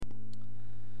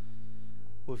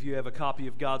Well, if you have a copy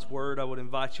of God's Word, I would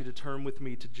invite you to turn with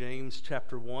me to James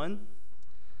chapter 1.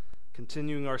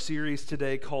 Continuing our series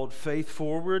today called Faith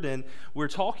Forward, and we're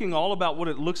talking all about what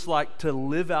it looks like to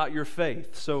live out your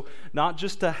faith. So not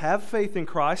just to have faith in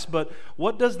Christ, but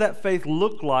what does that faith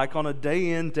look like on a day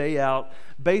in, day out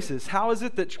basis? How is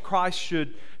it that Christ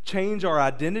should change our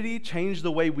identity, change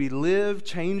the way we live,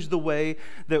 change the way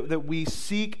that we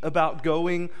seek about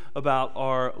going about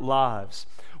our lives?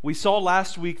 We saw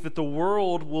last week that the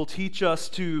world will teach us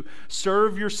to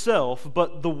serve yourself,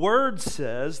 but the Word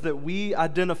says that we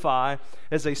identify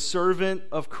as a servant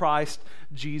of Christ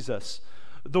Jesus.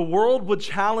 The world would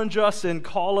challenge us and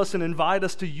call us and invite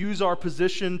us to use our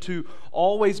position to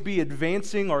always be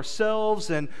advancing ourselves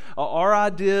and our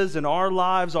ideas and our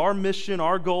lives, our mission,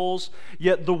 our goals.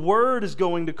 Yet the Word is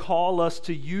going to call us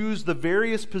to use the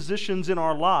various positions in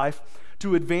our life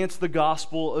to advance the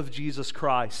gospel of Jesus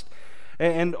Christ.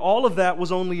 And all of that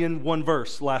was only in one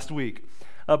verse last week.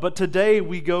 But today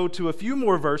we go to a few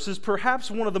more verses, perhaps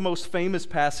one of the most famous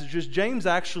passages. James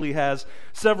actually has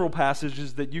several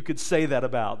passages that you could say that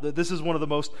about. This is one of the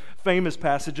most famous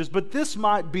passages, but this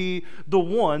might be the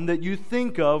one that you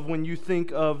think of when you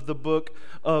think of the book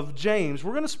of James.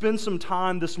 We're going to spend some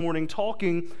time this morning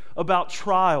talking about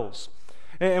trials.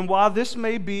 And while this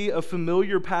may be a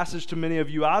familiar passage to many of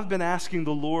you, I've been asking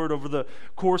the Lord over the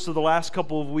course of the last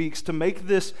couple of weeks to make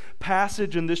this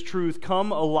passage and this truth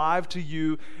come alive to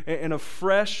you in a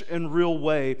fresh and real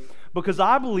way, because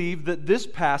I believe that this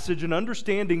passage and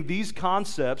understanding these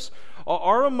concepts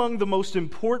are among the most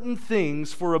important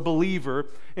things for a believer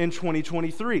in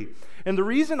 2023. And the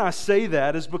reason I say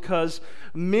that is because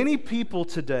many people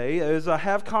today, as I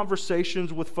have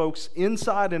conversations with folks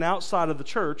inside and outside of the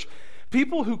church,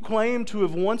 people who claim to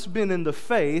have once been in the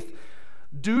faith,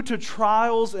 due to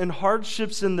trials and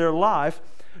hardships in their life,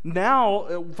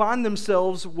 now find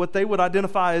themselves what they would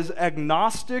identify as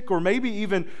agnostic, or maybe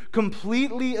even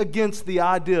completely against the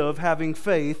idea of having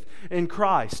faith in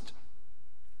Christ.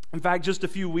 In fact, just a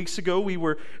few weeks ago, we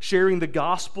were sharing the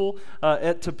gospel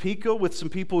at Topeka with some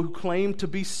people who claimed to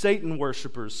be Satan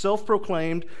worshipers,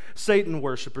 self-proclaimed Satan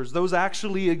worshipers. Those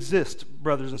actually exist,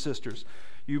 brothers and sisters.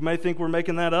 You may think we're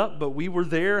making that up, but we were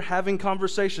there having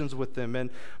conversations with them.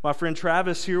 And my friend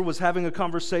Travis here was having a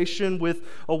conversation with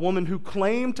a woman who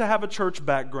claimed to have a church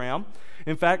background.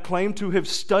 In fact, claimed to have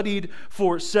studied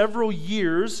for several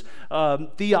years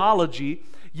theology,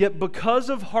 yet because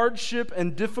of hardship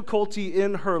and difficulty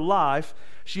in her life,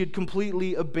 she had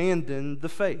completely abandoned the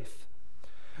faith.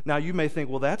 Now, you may think,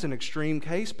 well, that's an extreme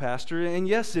case, Pastor, and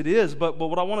yes, it is, but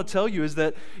what I want to tell you is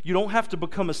that you don't have to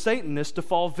become a Satanist to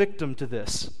fall victim to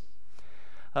this.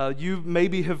 You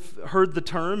maybe have heard the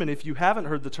term, and if you haven't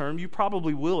heard the term, you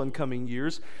probably will in coming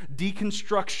years,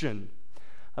 deconstruction.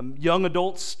 Young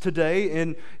adults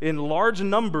today in large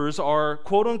numbers are,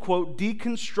 quote-unquote,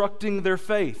 deconstructing their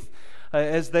faith.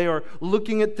 As they are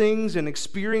looking at things and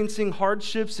experiencing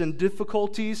hardships and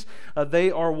difficulties,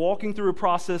 they are walking through a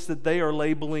process that they are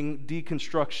labeling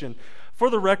deconstruction. For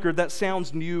the record, that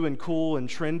sounds new and cool and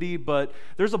trendy, but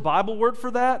there's a Bible word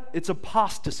for that. It's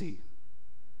apostasy.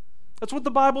 That's what the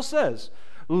Bible says.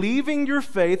 Leaving your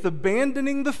faith,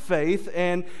 abandoning the faith,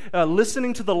 and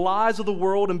listening to the lies of the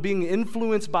world and being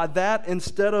influenced by that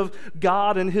instead of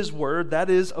God and His Word, that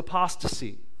is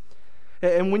apostasy.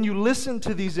 And when you listen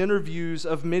to these interviews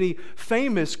of many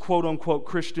famous, quote-unquote,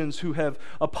 Christians who have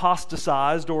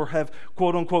apostatized or have,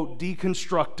 quote-unquote,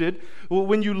 deconstructed,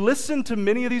 when you listen to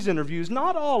many of these interviews,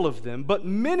 not all of them, but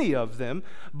many of them,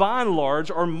 by and large,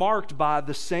 are marked by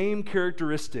the same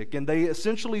characteristic. And they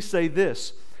essentially say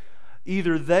this: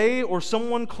 either they or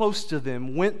someone close to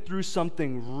them went through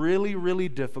something really, really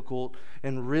difficult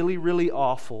and really, really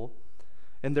awful,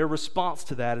 and their response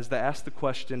to that is to ask the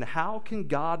question, how can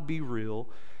God be real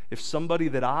if somebody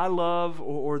that I love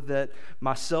or that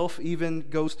myself even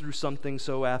goes through something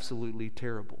so absolutely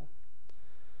terrible?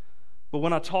 But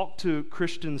when I talk to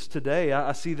Christians today,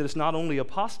 I see that it's not only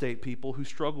apostate people who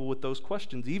struggle with those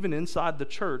questions. Even inside the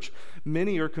church,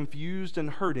 many are confused and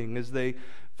hurting as they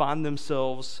find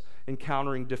themselves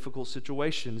encountering difficult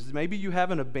situations. Maybe you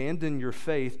haven't abandoned your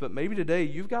faith, but maybe today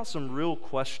you've got some real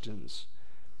questions.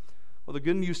 Well, the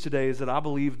good news today is that I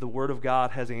believe the Word of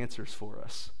God has answers for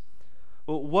us.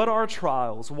 Well, what are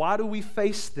trials? Why do we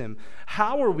face them?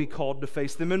 How are we called to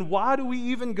face them? And why do we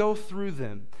even go through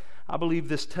them? I believe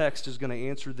this text is going to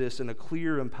answer this in a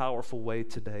clear and powerful way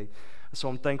today. So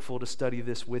I'm thankful to study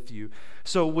this with you.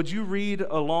 So would you read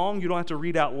along? You don't have to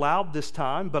read out loud this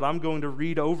time, but I'm going to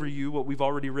read over you what we've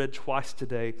already read twice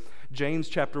today. James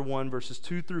chapter 1, verses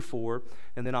 2 through 4,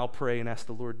 and then I'll pray and ask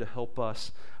the Lord to help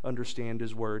us understand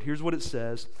His Word. Here's what it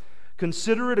says.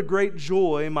 Consider it a great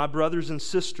joy, my brothers and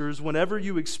sisters, whenever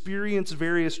you experience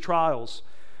various trials,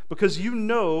 because you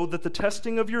know that the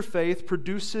testing of your faith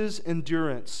produces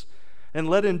endurance. And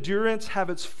let endurance have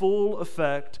its full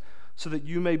effect, so that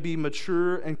you may be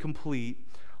mature and complete,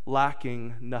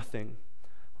 lacking nothing.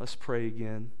 Let's pray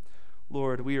again.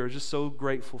 Lord, we are just so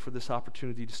grateful for this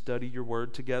opportunity to study your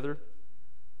word together.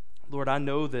 Lord, I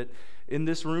know that in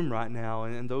this room right now,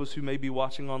 and those who may be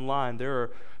watching online, there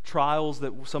are trials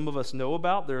that some of us know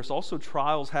about. There's also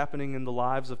trials happening in the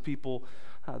lives of people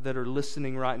that are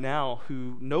listening right now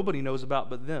who nobody knows about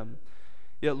but them.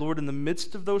 Yet, Lord, in the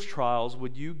midst of those trials,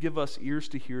 would you give us ears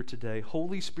to hear today,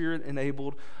 Holy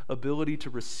Spirit-enabled ability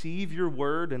to receive your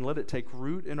word and let it take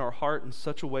root in our heart in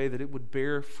such a way that it would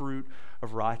bear fruit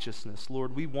of righteousness.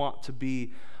 Lord, we want to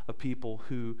be a people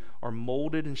who are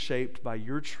molded and shaped by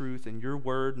your truth and your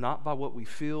word, not by what we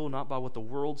feel, not by what the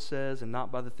world says, and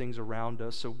not by the things around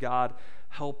us. So, God,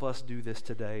 help us do this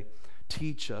today.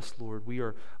 Teach us, Lord. We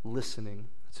are listening.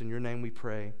 It's in your name we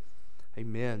pray.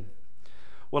 Amen.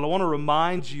 Well, I want to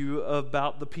remind you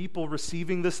about the people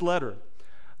receiving this letter.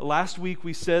 Last week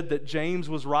we said that James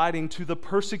was writing to the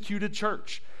persecuted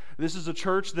church. This is a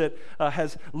church that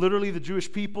has literally the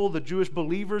Jewish people, the Jewish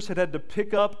believers had to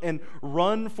pick up and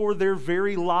run for their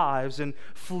very lives and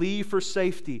flee for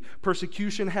safety.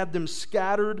 Persecution had them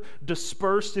scattered,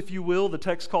 dispersed, if you will. The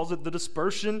text calls it the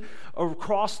dispersion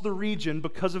across the region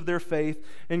because of their faith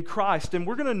in Christ. And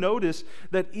we're going to notice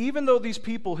that even though these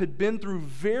people had been through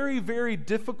very, very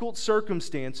difficult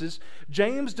circumstances,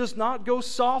 James does not go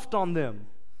soft on them.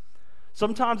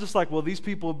 Sometimes it's like, well, these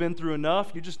people have been through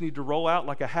enough. You just need to roll out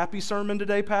like a happy sermon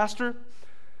today, Pastor.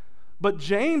 But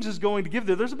James is going to give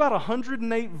there's about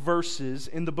 108 verses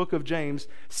in the book of James.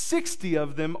 60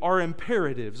 of them are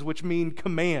imperatives, which mean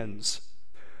commands.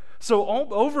 So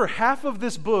over half of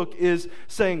this book is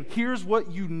saying, here's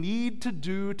what you need to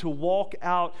do to walk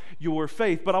out your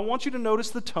faith. But I want you to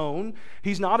notice the tone.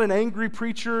 He's not an angry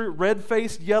preacher,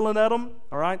 red-faced, yelling at them,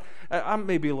 all right? I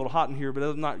may be a little hot in here, but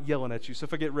I'm not yelling at you. So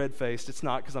if I get red-faced, it's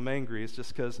not because I'm angry. It's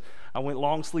just because I went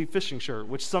long-sleeve fishing shirt,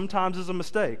 which sometimes is a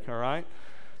mistake, all right?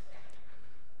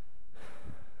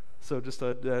 So just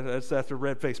after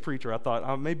red-faced preacher, I thought,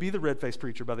 I may be the red-faced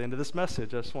preacher by the end of this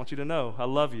message. I just want you to know I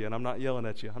love you, and I'm not yelling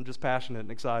at you. I'm just passionate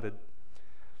and excited.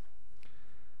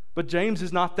 But James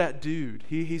is not that dude.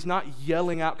 He's not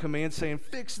yelling out commands saying,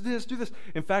 fix this, do this.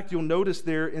 In fact, you'll notice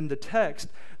there in the text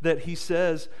that he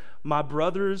says, my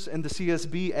brothers, and the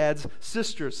CSB adds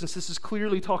sisters, since this is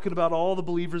clearly talking about all the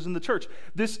believers in the church.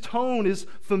 This tone is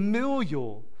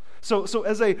familial. So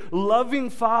as a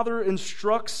loving father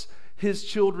instructs his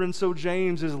children, so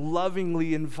James is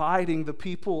lovingly inviting the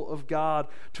people of God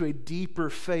to a deeper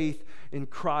faith in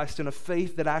Christ, and a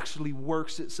faith that actually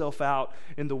works itself out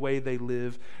in the way they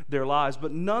live their lives.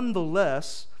 But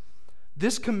nonetheless,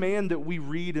 this command that we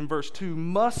read in verse 2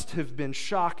 must have been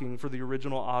shocking for the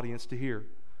original audience to hear.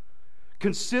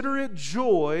 Consider it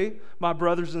joy, my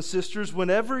brothers and sisters,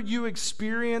 whenever you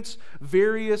experience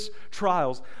various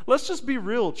trials. Let's just be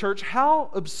real, church. How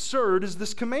absurd is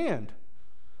this command?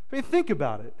 I mean, think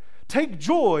about it. Take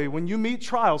joy when you meet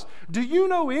trials. Do you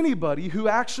know anybody who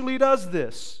actually does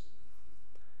this?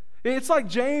 It's like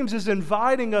James is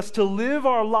inviting us to live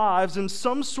our lives in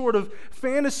some sort of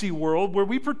fantasy world where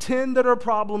we pretend that our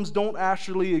problems don't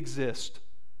actually exist.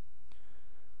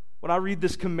 When I read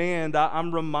this command,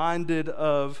 I'm reminded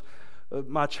of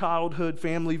my childhood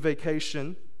family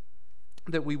vacation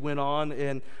that we went on.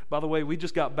 And by the way, we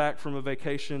just got back from a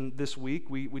vacation this week.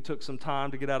 We took some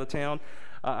time to get out of town.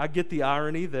 I get the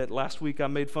irony that last week I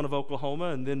made fun of Oklahoma,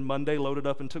 and then Monday loaded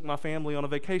up and took my family on a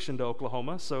vacation to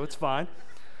Oklahoma, so it's fine.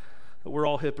 We're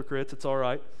all hypocrites. It's all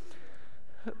right.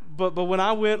 But when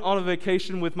I went on a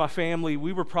vacation with my family,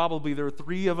 there were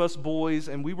 3 of us boys,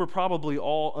 and we were probably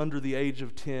all under the age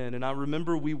of 10. And I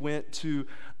remember we went to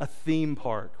a theme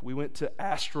park. We went to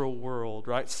Astro World,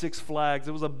 right? 6 Flags.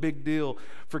 It was a big deal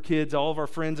for kids. All of our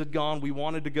friends had gone. We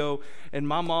wanted to go, and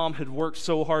my mom had worked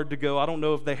so hard to go. I don't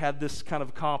know if they had this kind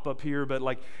of comp up here, but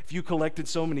like if you collected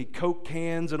so many Coke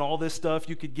cans and all this stuff,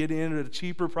 you could get in at a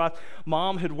cheaper price.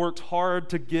 Mom had worked hard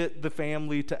to get the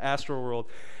family to Astro World.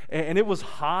 And it was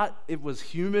hot, it was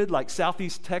humid, like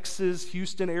Southeast Texas,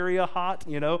 Houston area hot,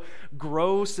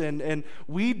 gross. And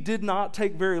we did not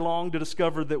take very long to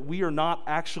discover that we are not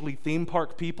actually theme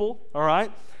park people, all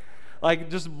right? Like,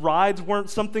 just rides weren't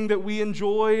something that we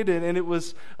enjoyed, and it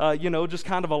was, just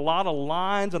kind of a lot of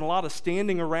lines and a lot of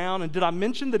standing around. And did I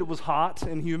mention that it was hot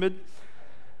and humid?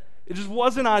 It just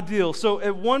wasn't ideal. So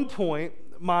at one point,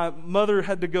 my mother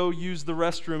had to go use the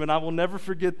restroom, and I will never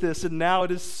forget this, and now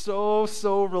it is so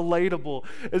relatable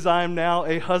as I am now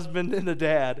a husband and a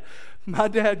dad. My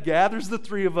dad gathers the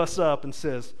three of us up and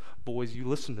says, "Boys, you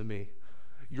listen to me.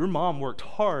 Your mom worked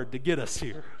hard to get us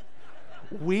here.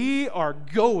 We are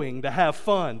going to have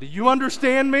fun. Do you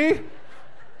understand me?"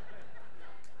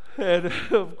 And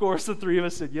of course, the three of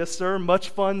us said, "Yes, sir. Much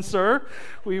fun, sir.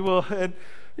 We will." And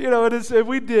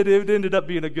it ended up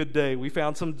being a good day. We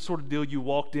found some sort of deal. You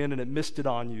walked in and it missed it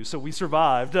on you, so we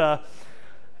survived.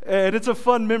 And it's a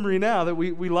fun memory now that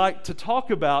we like to talk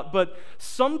about. But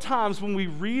sometimes when we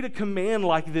read a command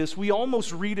like this, we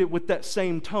almost read it with that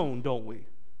same tone, don't we?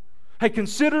 Hey,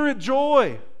 consider it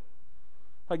joy.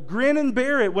 Like, grin and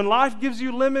bear it. When life gives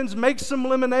you lemons, make some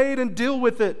lemonade and deal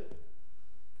with it.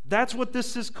 That's what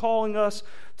this is calling us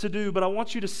to do. But I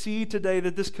want you to see today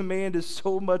that this command is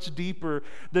so much deeper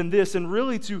than this. And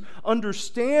really, to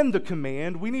understand the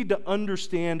command, we need to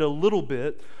understand a little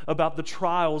bit about the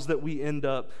trials that we end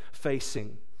up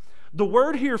facing. The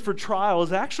word here for trial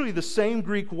is actually the same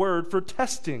Greek word for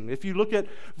testing. If you look at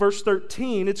verse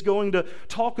 13, it's going to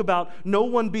talk about no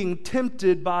one being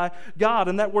tempted by God.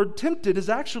 And that word tempted is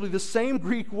actually the same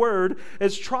Greek word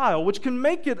as trial, which can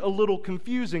make it a little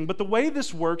confusing. But the way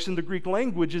this works in the Greek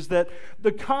language is that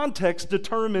the context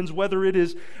determines whether it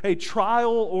is a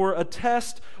trial or a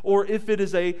test or if it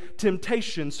is a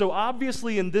temptation. So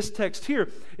obviously in this text here,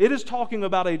 it is talking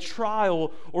about a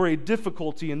trial or a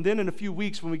difficulty. And then in a few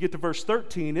weeks when we get to verse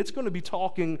 13, it's going to be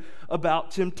talking about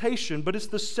temptation, but it's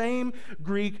the same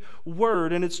Greek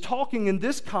word, and it's talking in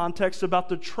this context about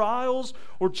the trials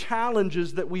or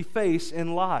challenges that we face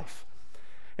in life.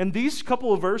 And these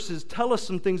couple of verses tell us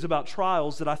some things about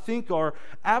trials that I think are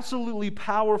absolutely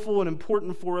powerful and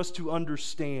important for us to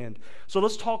understand. So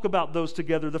let's talk about those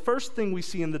together. The first thing we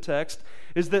see in the text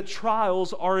is that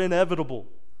trials are inevitable.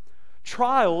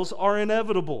 Trials are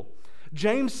inevitable.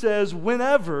 James says,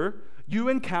 whenever you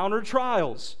encounter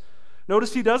trials.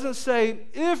 Notice he doesn't say,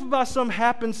 if by some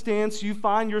happenstance you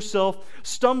find yourself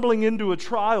stumbling into a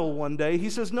trial one day. He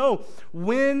says, no,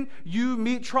 when you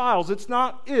meet trials. It's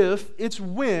not if, it's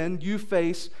when you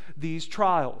face these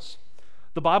trials.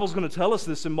 The Bible's going to tell us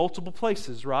this in multiple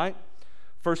places, right?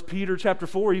 1 Peter chapter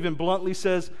 4 even bluntly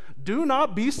says, do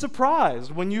not be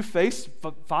surprised when you face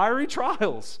fiery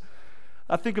trials.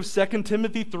 I think of 2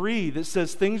 Timothy 3 that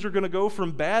says things are going to go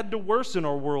from bad to worse in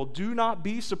our world. Do not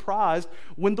be surprised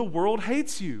when the world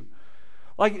hates you.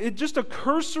 Just a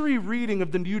cursory reading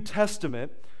of the New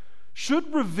Testament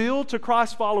should reveal to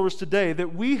Christ followers today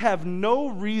that we have no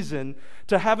reason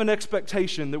to have an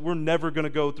expectation that we're never going to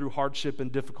go through hardship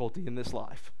and difficulty in this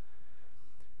life.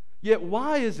 Yet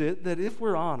why is it that if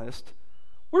we're honest,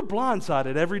 we're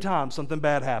blindsided every time something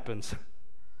bad happens?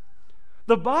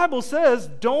 The Bible says,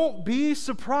 don't be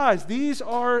surprised. These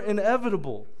are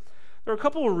inevitable. There are a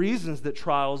couple of reasons that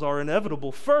trials are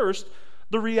inevitable. First,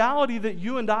 the reality that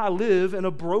you and I live in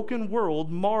a broken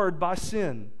world marred by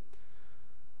sin.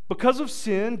 Because of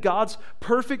sin, God's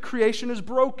perfect creation is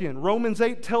broken. Romans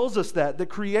 8 tells us that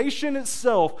creation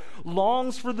itself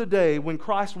longs for the day when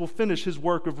Christ will finish his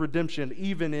work of redemption,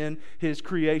 even in his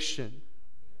creation.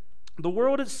 The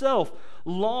world itself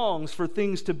longs for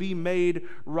things to be made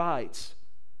right.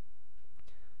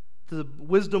 The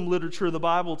wisdom literature of the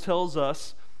Bible tells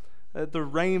us that the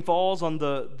rain falls on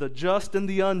the just and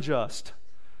the unjust.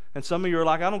 And some of you are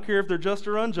like, I don't care if they're just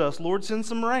or unjust. Lord, send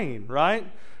some rain, right?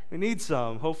 We need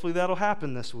some. Hopefully that'll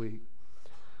happen this week.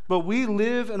 But we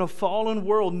live in a fallen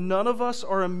world. None of us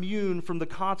are immune from the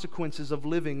consequences of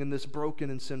living in this broken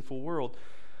and sinful world.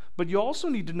 But you also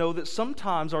need to know that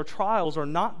sometimes our trials are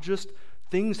not just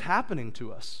things happening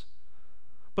to us,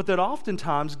 but that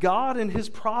oftentimes God in his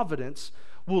providence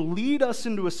will lead us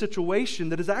into a situation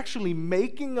that is actually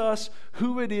making us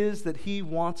who it is that he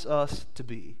wants us to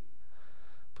be.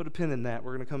 Put a pin in that.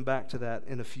 We're going to come back to that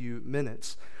in a few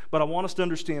minutes. But I want us to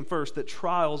understand first that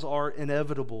trials are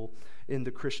inevitable in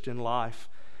the Christian life.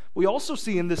 We also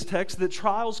see in this text that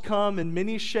trials come in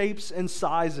many shapes and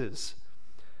sizes.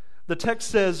 The text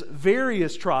says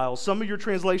various trials. Some of your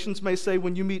translations may say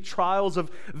when you meet trials of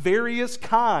various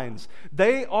kinds.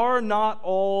 They are not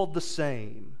all the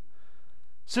same.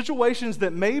 Situations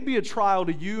that may be a trial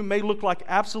to you may look like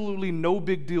absolutely no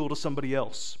big deal to somebody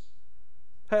else.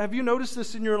 Have you noticed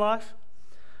this in your life?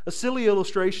 A silly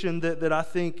illustration that I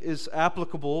think is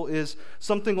applicable is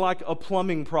something like a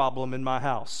plumbing problem in my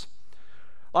house.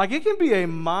 Like, it can be a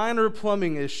minor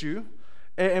plumbing issue,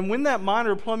 and when that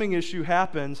minor plumbing issue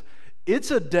happens,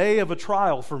 it's a day of a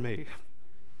trial for me.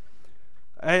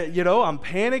 I'm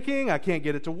panicking. I can't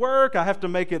get it to work. I have to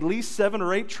make at least 7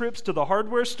 or 8 trips to the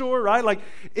hardware store, right? Like,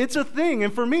 it's a thing.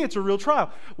 And for me, it's a real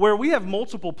trial. Where we have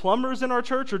multiple plumbers in our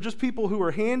church, or just people who are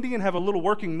handy and have a little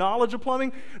working knowledge of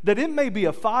plumbing, that it may be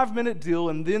a 5-minute deal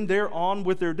and then they're on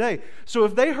with their day. So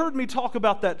if they heard me talk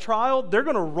about that trial, they're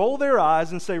going to roll their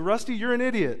eyes and say, Rusty, you're an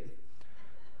idiot.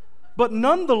 But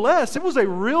nonetheless, it was a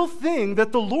real thing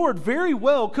that the Lord very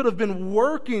well could have been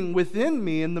working within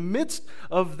me in the midst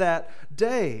of that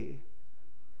day.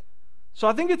 So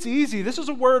I think it's easy. This is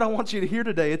a word I want you to hear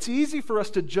today. It's easy for us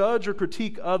to judge or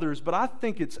critique others, but I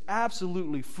think it's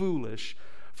absolutely foolish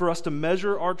for us to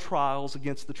measure our trials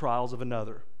against the trials of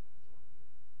another.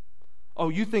 Oh,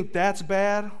 you think that's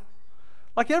bad?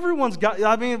 Like everyone's got,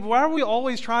 why are we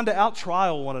always trying to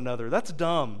out-trial one another? That's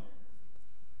dumb.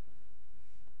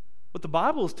 What the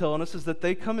Bible is telling us is that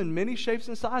they come in many shapes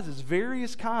and sizes,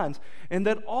 various kinds, and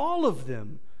that all of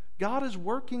them, God is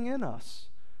working in us.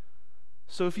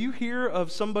 So if you hear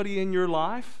of somebody in your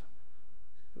life,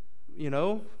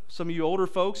 some of you older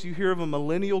folks, you hear of a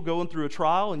millennial going through a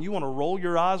trial and you want to roll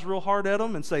your eyes real hard at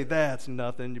them and say, that's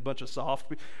nothing, you bunch of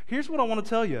soft. Here's what I want to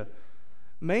tell you.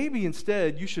 Maybe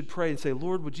instead you should pray and say,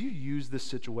 Lord, would you use this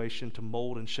situation to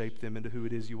mold and shape them into who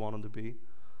it is you want them to be?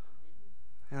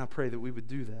 And I pray that we would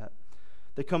do that.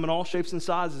 They come in all shapes and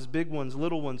sizes, big ones,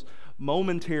 little ones,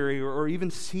 momentary or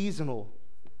even seasonal.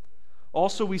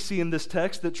 Also, we see in this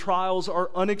text that trials are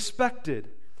unexpected.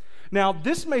 Now,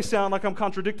 this may sound like I'm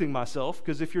contradicting myself,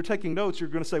 because if you're taking notes, you're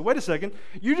going to say, wait a second,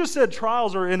 you just said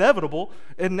trials are inevitable,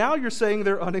 and now you're saying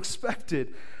they're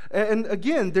unexpected. And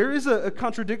again, there is a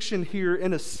contradiction here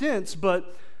in a sense,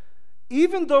 but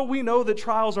even though we know that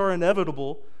trials are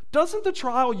inevitable, doesn't the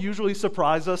trial usually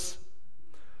surprise us?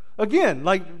 Again,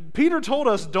 like Peter told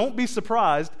us, don't be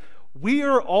surprised. We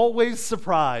are always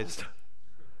surprised.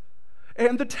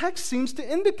 And the text seems to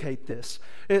indicate this.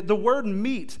 The word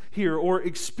meet here, or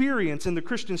experience in the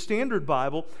Christian Standard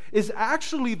Bible, is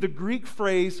actually the Greek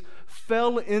phrase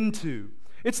fell into.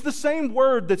 It's the same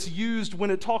word that's used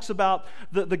when it talks about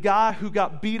the guy who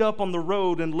got beat up on the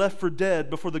road and left for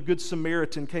dead before the Good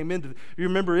Samaritan came into. You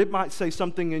remember, it might say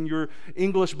something in your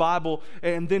English Bible,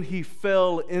 and then he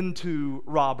fell into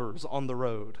robbers on the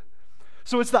road.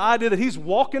 So it's the idea that he's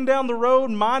walking down the road,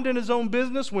 minding his own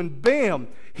business, when bam,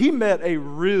 he met a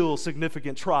real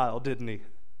significant trial, didn't he?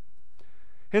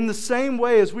 In the same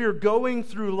way, as we are going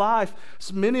through life,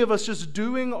 many of us just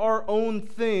doing our own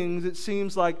things, it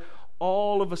seems like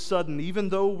all of a sudden, even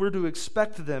though we're to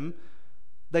expect them,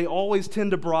 they always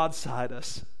tend to broadside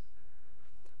us.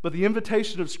 But the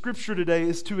invitation of Scripture today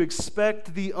is to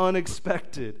expect the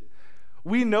unexpected.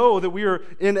 We know that we are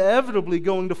inevitably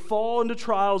going to fall into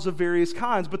trials of various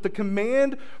kinds, but the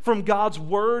command from God's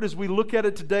Word as we look at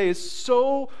it today is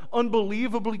so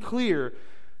unbelievably clear.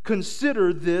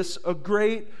 Consider this a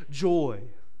great joy.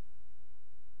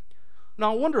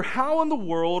 Now, I wonder, how in the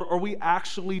world are we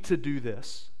actually to do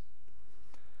this?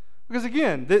 Because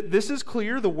again, this is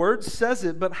clear, the Word says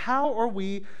it, but how are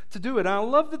we to do it? And I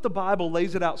love that the Bible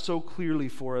lays it out so clearly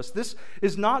for us. This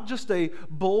is not just a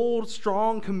bold,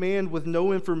 strong command with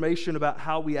no information about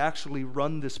how we actually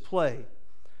run this play.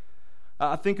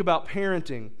 I think about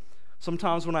parenting.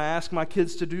 Sometimes when I ask my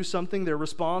kids to do something, their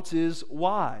response is,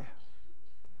 why?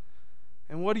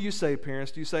 And what do you say,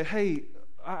 parents? Do you say, hey,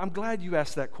 I'm glad you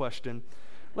asked that question.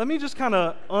 Let me just kind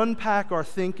of unpack our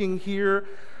thinking here.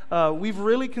 We've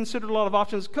really considered a lot of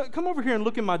options. Come over here and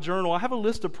look in my journal. I have a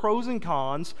list of pros and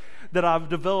cons that I've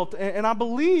developed. And I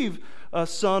believe,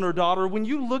 son or daughter, when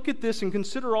you look at this and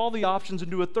consider all the options and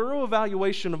do a thorough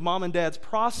evaluation of mom and dad's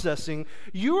processing,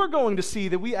 you are going to see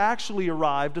that we actually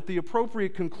arrived at the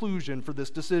appropriate conclusion for this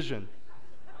decision.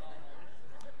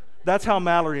 That's how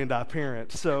Mallory and I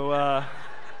parent. So,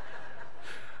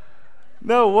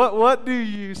 no, what do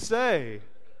you say?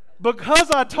 Because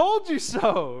I told you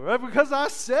so, right? Because I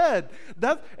said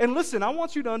that. And listen, I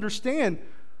want you to understand,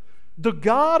 the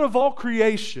God of all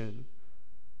creation,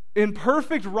 in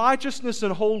perfect righteousness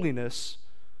and holiness,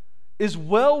 is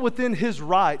well within his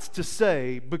rights to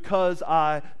say, because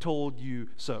I told you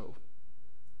so.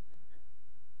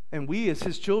 And we as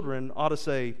his children ought to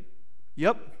say,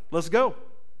 yep, let's go.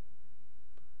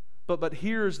 But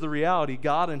here's the reality.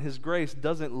 God in his grace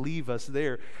doesn't leave us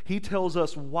there. He tells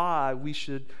us why we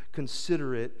should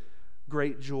consider it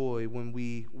great joy when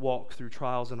we walk through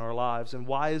trials in our lives. And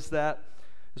why is that?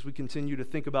 As we continue to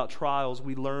think about trials,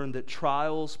 we learn that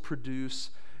trials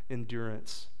produce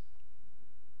endurance.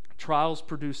 Trials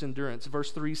produce endurance.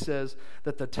 Verse 3 says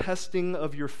that the testing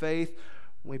of your faith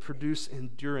We produce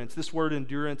endurance. This word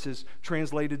endurance is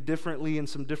translated differently in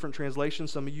some different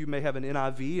translations. Some of you may have an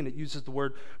NIV and it uses the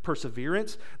word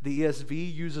perseverance. The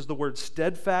ESV uses the word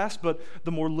steadfast, but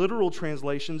the more literal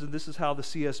translations, and this is how the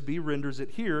CSB renders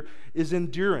it here, is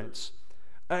endurance.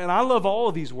 And I love all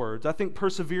of these words. I think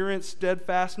perseverance,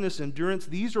 steadfastness, endurance,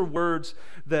 these are words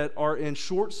that are in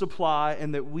short supply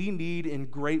and that we need in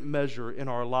great measure in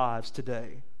our lives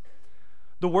today.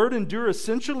 The word endure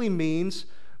essentially means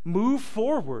move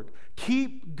forward,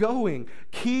 keep going,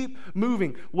 keep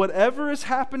moving. Whatever is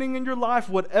happening in your life,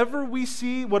 whatever we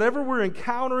see, whatever we're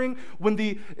encountering, when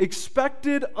the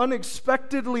expected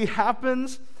unexpectedly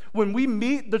happens, when we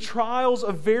meet the trials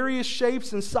of various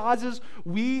shapes and sizes,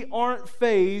 we aren't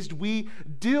fazed, we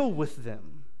deal with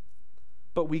them.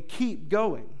 But we keep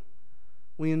going.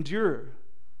 We endure.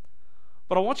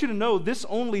 But I want you to know this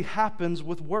only happens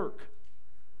with work.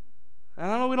 And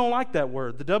I know we don't like that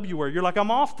word, the W word. You're like,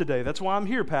 I'm off today. That's why I'm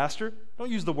here, Pastor. Don't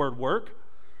use the word work.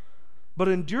 But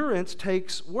endurance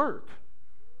takes work.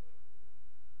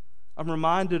 I'm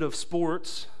reminded of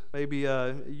sports. Maybe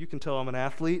you can tell I'm an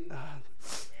athlete.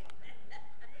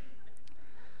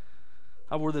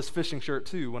 I wore this fishing shirt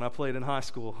too when I played in high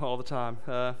school all the time.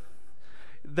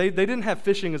 They didn't have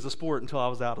fishing as a sport until I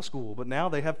was out of school, but now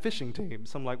they have fishing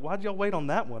teams. I'm like, why'd y'all wait on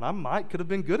that one? I could have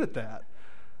been good at that.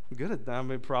 Good at that. I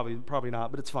mean, probably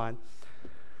not, but it's fine.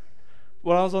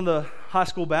 When I was on the high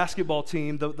school basketball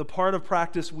team, the part of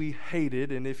practice we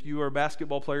hated, and if you are a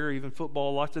basketball player, or even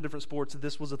football, lots of different sports,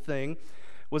 this was a thing,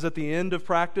 was at the end of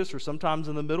practice, or sometimes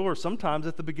in the middle, or sometimes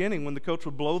at the beginning, when the coach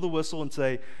would blow the whistle and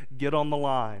say, get on the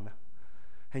line.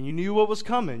 And you knew what was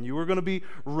coming. You were going to be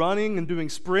running and doing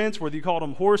sprints, whether you called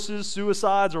them horses,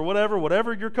 suicides, or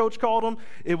whatever your coach called them.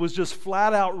 It was just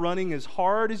flat out running as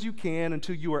hard as you can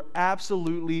until you are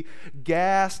absolutely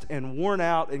gassed and worn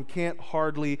out and can't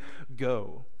hardly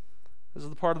go. This is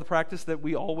the part of the practice that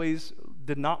we always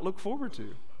did not look forward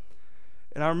to.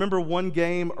 And I remember one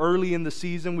game early in the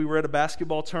season, we were at a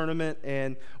basketball tournament,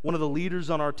 and one of the leaders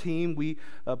on our team, we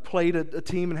played a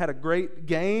team and had a great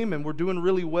game, and we're doing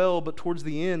really well, but towards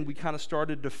the end, we kind of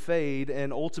started to fade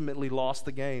and ultimately lost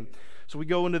the game. So we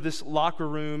go into this locker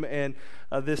room, and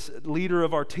this leader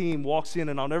of our team walks in,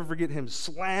 and I'll never forget him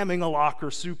slamming a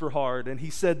locker super hard, and he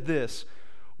said this,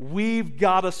 "We've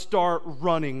got to start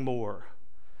running more."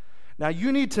 Now,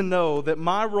 you need to know that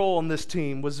my role on this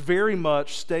team was very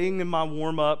much staying in my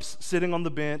warm-ups, sitting on the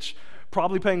bench,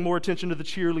 probably paying more attention to the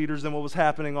cheerleaders than what was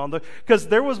happening because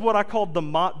there was what I called the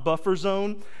Mott buffer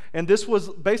zone, and this was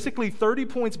basically 30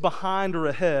 points behind or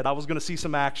ahead. I was going to see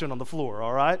some action on the floor,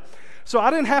 all right? So I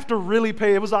didn't have to really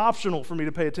it was optional for me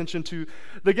to pay attention to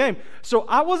the game. So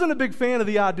I wasn't a big fan of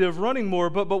the idea of running more,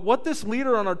 but what this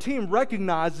leader on our team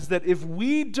recognized is that if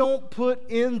we don't put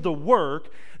in the work,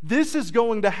 this is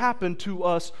going to happen to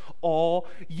us all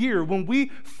year. When we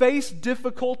face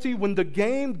difficulty, when the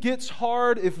game gets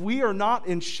hard, if we are not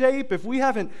in shape, if we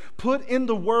haven't put in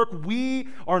the work, we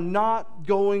are not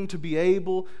going to be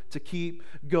able to keep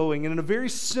going. And in a very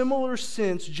similar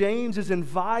sense, James is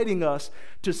inviting us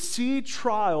to see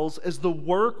trials as the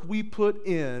work we put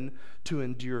in to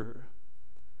endure.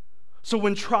 So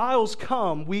when trials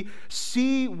come, we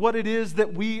see what it is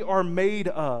that we are made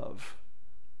of.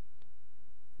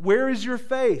 Where is your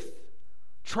faith?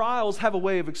 Trials have a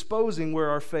way of exposing where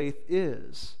our faith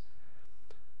is.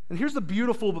 And here's the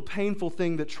beautiful but painful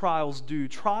thing that trials do.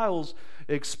 Trials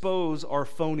expose our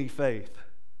phony faith.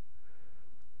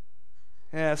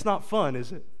 Yeah, it's not fun,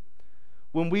 is it?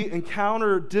 When we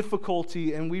encounter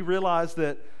difficulty and we realize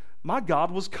that my God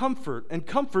was comfort, and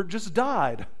comfort just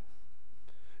died.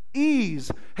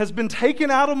 Ease has been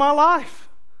taken out of my life.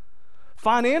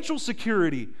 Financial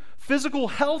security, physical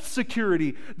health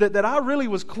security that I really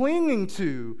was clinging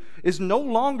to is no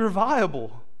longer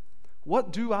viable.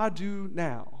 What do I do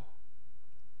now?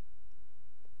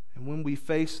 And when we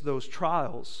face those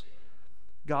trials,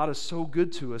 God is so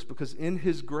good to us because in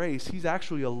His grace, He's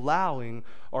actually allowing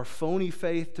our phony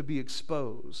faith to be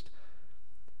exposed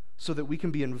so that we can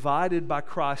be invited by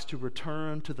Christ to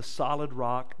return to the solid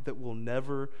rock that will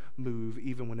never move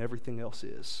even when everything else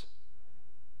is.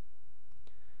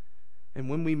 And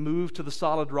when we move to the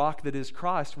solid rock that is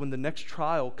Christ, when the next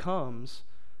trial comes,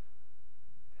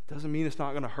 it doesn't mean it's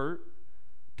not going to hurt.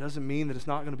 Doesn't mean that it's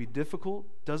not going to be difficult.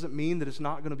 Doesn't mean that it's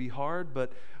not going to be hard,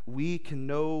 but we can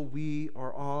know we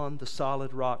are on the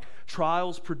solid rock.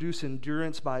 Trials produce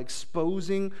endurance by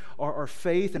exposing our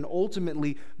faith and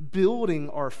ultimately building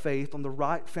our faith on the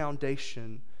right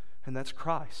foundation, and that's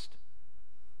Christ.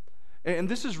 And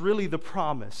this is really the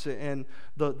promise. And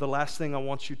the last thing I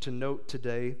want you to note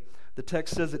today, the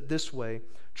text says it this way: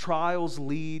 trials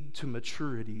lead to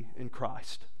maturity in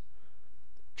Christ.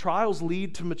 Trials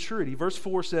lead to maturity. Verse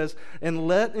 4 says, "And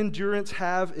let endurance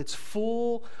have its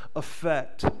full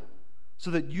effect,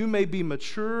 so that you may be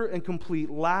mature and complete,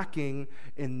 lacking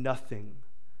in nothing."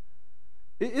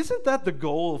 Isn't that the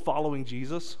goal of following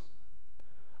Jesus?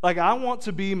 Like, I want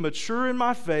to be mature in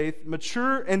my faith,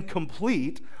 mature and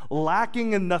complete,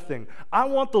 lacking in nothing. I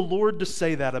want the Lord to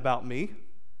say that about me.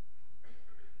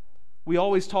 We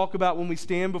always talk about when we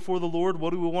stand before the Lord,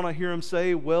 what do we want to hear Him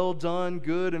say? Well done,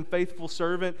 good and faithful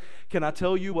servant. Can I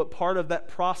tell you what part of that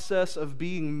process of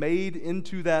being made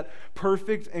into that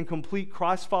perfect and complete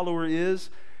Christ follower is?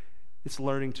 It's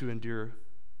learning to endure.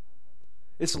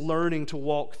 It's learning to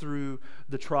walk through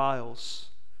the trials.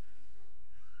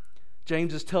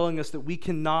 James is telling us that we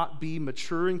cannot be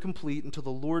mature and complete until the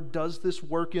Lord does this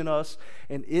work in us,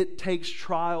 and it takes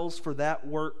trials for that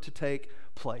work to take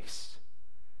place.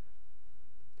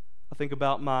 I think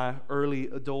about my early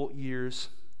adult years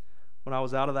when I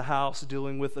was out of the house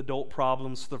dealing with adult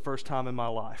problems for the first time in my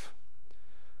life.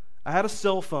 I had a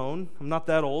cell phone. I'm not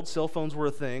that old. Cell phones were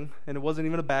a thing, and it wasn't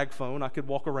even a bag phone. I could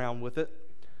walk around with it.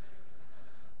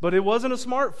 But it wasn't a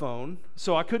smartphone,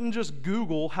 so I couldn't just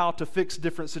Google how to fix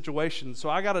different situations. So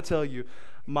I got to tell you,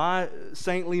 my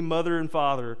saintly mother and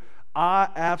father, I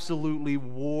absolutely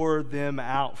wore them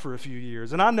out for a few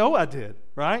years. And I know I did,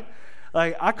 right?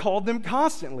 Like, I called them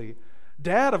constantly.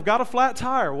 Dad, I've got a flat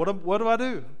tire. What do I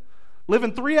do?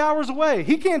 Living 3 hours away.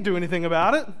 He can't do anything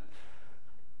about it.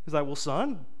 He's like, well,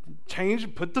 son,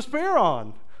 put the spare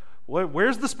on.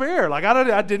 Where's the spare? Like,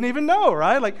 I didn't even know,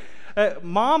 right? Like,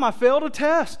 Mom, I failed a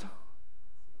test.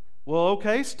 Well,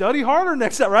 okay, study harder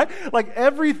next time, right? Like,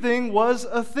 everything was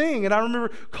a thing. And I remember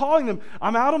calling them,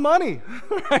 I'm out of money.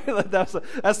 Right?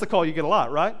 That's the call you get a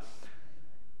lot, right?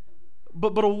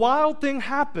 But a wild thing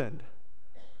happened.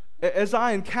 As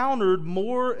I encountered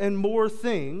more and more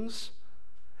things,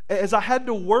 as I had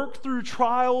to work through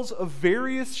trials of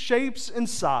various shapes and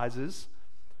sizes,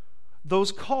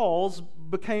 those calls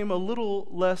became a little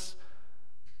less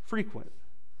frequent.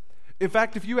 In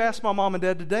fact, if you ask my mom and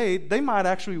dad today, they might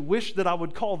actually wish that I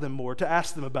would call them more to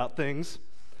ask them about things.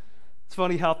 It's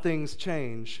funny how things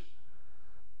change.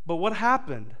 But what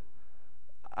happened?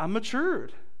 I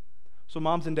matured. So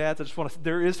moms and dads,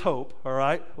 there is hope, all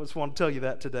right? I just want to tell you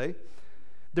that today.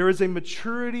 There is a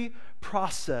maturity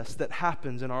process that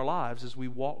happens in our lives as we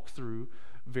walk through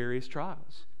various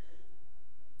trials.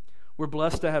 We're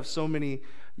blessed to have so many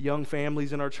young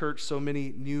families in our church, so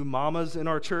many new mamas in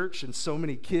our church, and so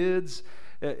many kids.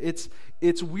 It's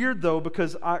weird, though,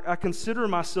 because I consider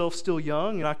myself still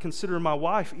young, and I consider my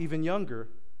wife even younger.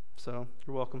 So,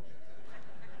 you're welcome.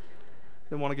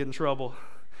 Didn't want to get in trouble.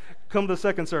 Come to the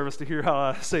second service to hear how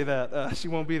I say that. She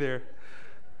won't be there.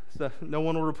 So no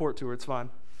one will report to her. It's fine.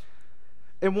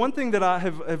 And one thing that I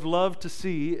have loved to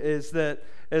see is that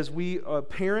as we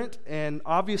parent, and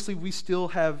obviously we still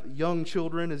have young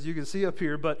children, as you can see up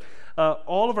here, but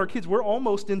all of our kids, we're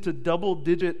almost into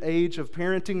double-digit age of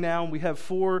parenting now, and we have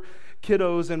 4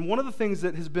 kiddos. And one of the things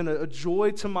that has been a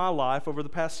joy to my life over the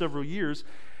past several years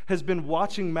has been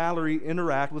watching Mallory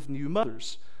interact with new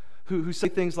mothers who say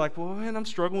things like, well, man, I'm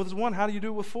struggling with this one. How do you do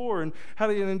it with 4?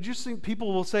 And just think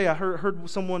people will say, I heard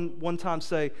someone one time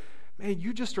say, man,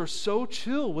 you just are so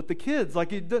chill with the kids.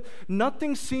 Like,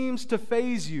 nothing seems to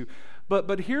faze you.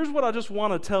 But here's what I just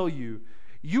want to tell you.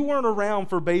 You weren't around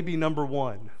for baby number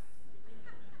 1.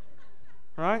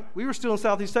 Right? We were still in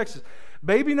Southeast Texas.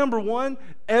 Baby number 1,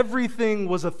 everything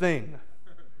was a thing.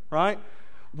 Right?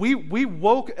 We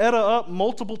woke Etta up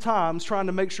multiple times trying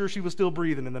to make sure she was still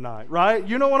breathing in the night, right?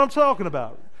 You know what I'm talking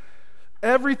about.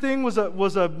 Everything was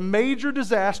a major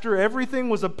disaster. Everything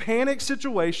was a panic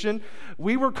situation.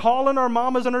 We were calling our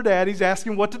mamas and our daddies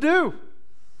asking what to do.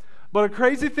 But a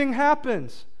crazy thing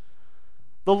happens.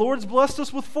 The Lord's blessed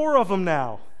us with 4 of them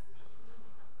now.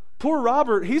 Poor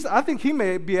Robert, I think he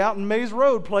may be out in Maze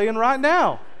Road playing right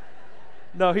now.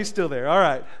 No, he's still there. All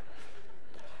right.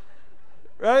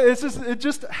 Right? It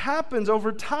just happens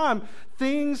over time.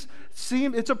 It's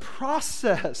a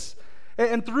process.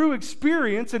 And through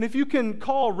experience, and if you can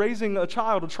call raising a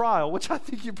child a trial, which I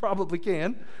think you probably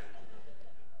can,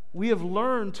 we have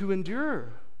learned to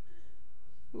endure.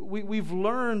 We've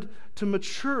learned to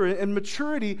mature, and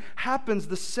maturity happens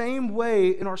the same way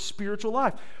in our spiritual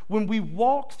life. When we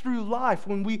walk through life,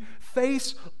 when we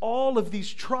face all of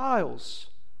these trials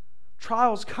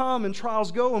come and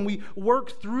trials go, and we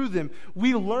work through them.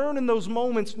 We learn in those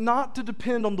moments not to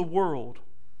depend on the world,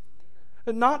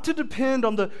 Not to depend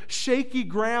on the shaky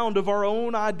ground of our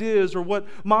own ideas or what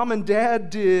mom and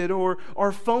dad did or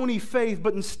our phony faith,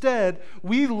 but instead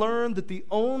we learn that the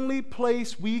only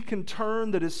place we can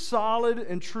turn that is solid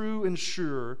and true and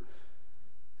sure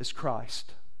is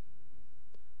Christ.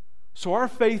 So our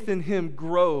faith in Him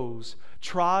grows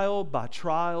trial by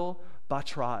trial by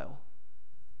trial.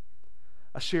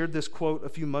 I shared this quote a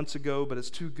few months ago, but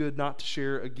it's too good not to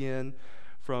share again,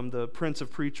 from the Prince of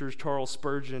Preachers, Charles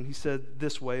Spurgeon. He said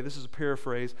this way, this is a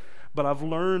paraphrase, "But I've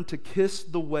learned to kiss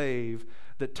the wave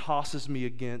that tosses me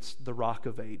against the rock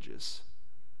of ages."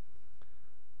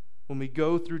 When we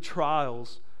go through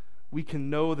trials, we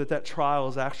can know that that trial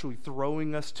is actually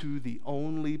throwing us to the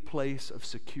only place of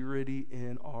security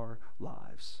in our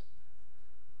lives.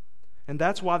 And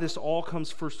that's why this all comes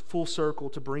first full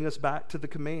circle to bring us back to the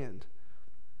command.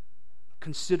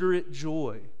 Consider it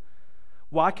joy.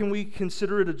 Why can we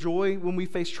consider it a joy when we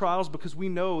face trials? Because we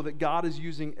know that God is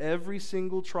using every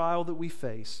single trial that we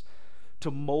face to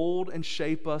mold and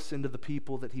shape us into the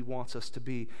people that He wants us to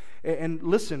be. And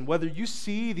listen, whether you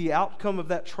see the outcome of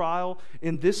that trial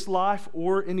in this life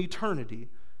or in eternity,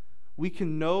 we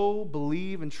can know,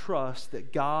 believe, and trust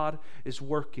that God is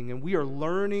working, and we are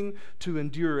learning to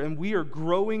endure, and we are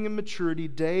growing in maturity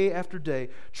day after day,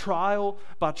 trial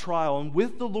by trial. And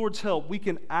with the Lord's help, we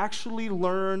can actually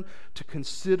learn to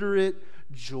consider it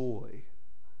joy,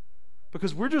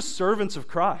 because we're just servants of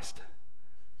Christ.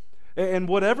 And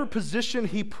whatever position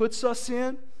He puts us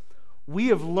in, we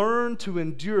have learned to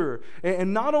endure.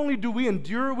 And not only do we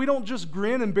endure, we don't just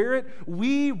grin and bear it,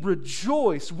 we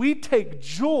rejoice. We take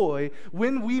joy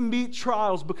when we meet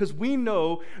trials, because we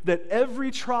know that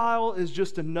every trial is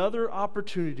just another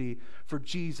opportunity for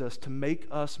Jesus to make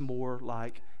us more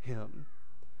like Him.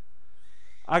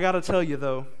 I got to tell you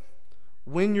though,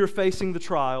 when you're facing the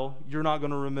trial, you're not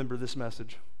going to remember this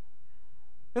message.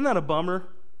 Isn't that a bummer?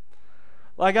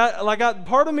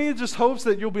 Part of me just hopes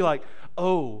that you'll be like,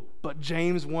 oh, but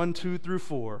James 1, 2 through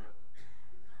 4.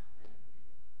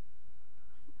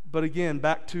 But again,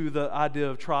 back to the idea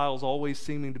of trials always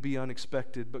seeming to be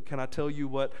unexpected. But can I tell you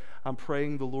what I'm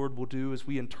praying the Lord will do as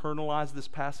we internalize this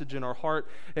passage in our heart,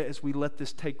 as we let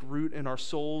this take root in our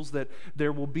souls, that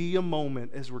there will be a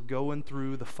moment as we're going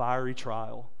through the fiery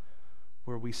trial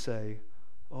where we say,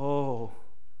 oh,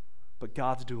 but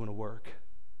God's doing a work.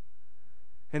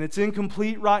 And it's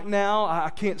incomplete right now. I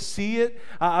can't see it.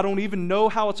 I don't even know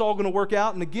how it's all going to work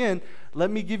out. And again, let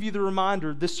me give you the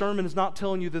reminder, this sermon is not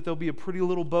telling you that there'll be a pretty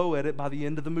little bow at it by the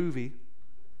end of the movie.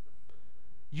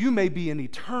 You may be in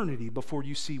eternity before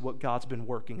you see what God's been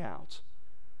working out.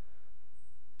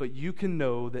 But you can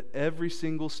know that every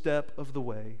single step of the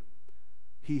way,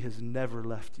 He has never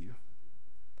left you.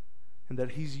 And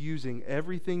that He's using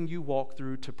everything you walk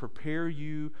through to prepare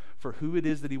you for who it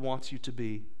is that He wants you to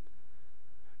be.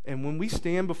 And when we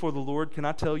stand before the Lord, can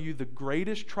I tell you, the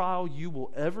greatest trial you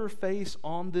will ever face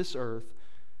on this earth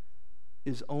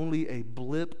is only a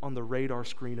blip on the radar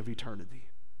screen of eternity.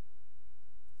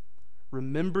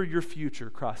 Remember your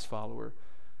future, Christ follower.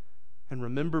 And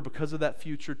remember, because of that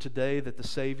future today, that the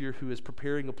Savior who is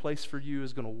preparing a place for you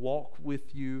is going to walk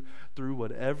with you through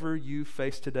whatever you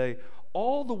face today,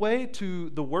 all the way to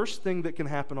the worst thing that can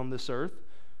happen on this earth,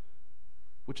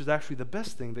 which is actually the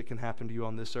best thing that can happen to you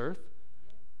on this earth.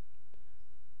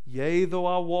 Yea, though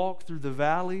I walk through the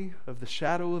valley of the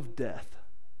shadow of death,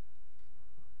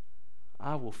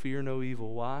 I will fear no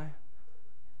evil. Why?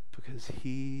 Because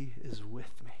He is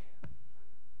with me.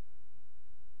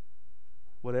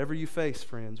 Whatever you face,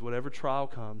 friends, whatever trial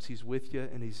comes, He's with you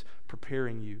and He's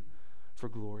preparing you for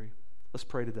glory. Let's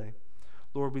pray today.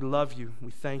 Lord, we love You.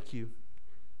 We thank You.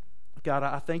 God,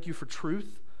 I thank You for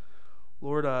truth.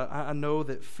 Lord, I know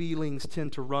that feelings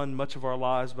tend to run much of our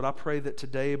lives, but I pray that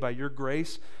today, by Your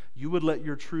grace, You would let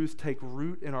Your truth take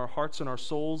root in our hearts and our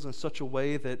souls in such a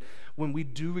way that when we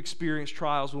do experience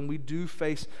trials, when we do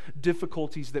face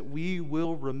difficulties, that we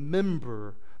will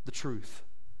remember the truth.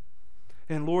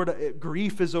 And Lord,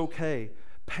 grief is okay.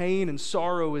 Pain and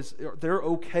sorrow, they're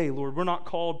okay, Lord. We're not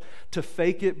called to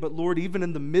fake it, but Lord, even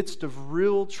in the midst of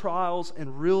real trials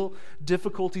and real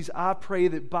difficulties, I pray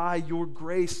that by Your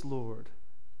grace, Lord,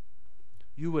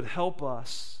 You would help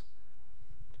us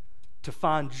to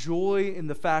find joy in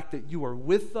the fact that You are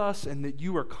with us and that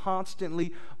You are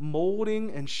constantly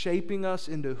molding and shaping us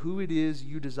into who it is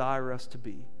You desire us to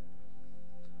be.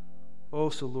 Oh,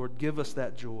 so Lord, give us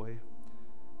that joy.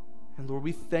 And Lord,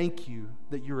 we thank You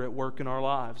that You're at work in our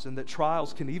lives, and that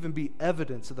trials can even be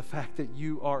evidence of the fact that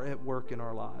You are at work in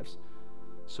our lives.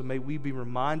 So may we be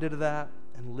reminded of that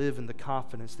and live in the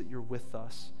confidence that You're with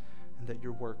us and that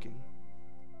You're working.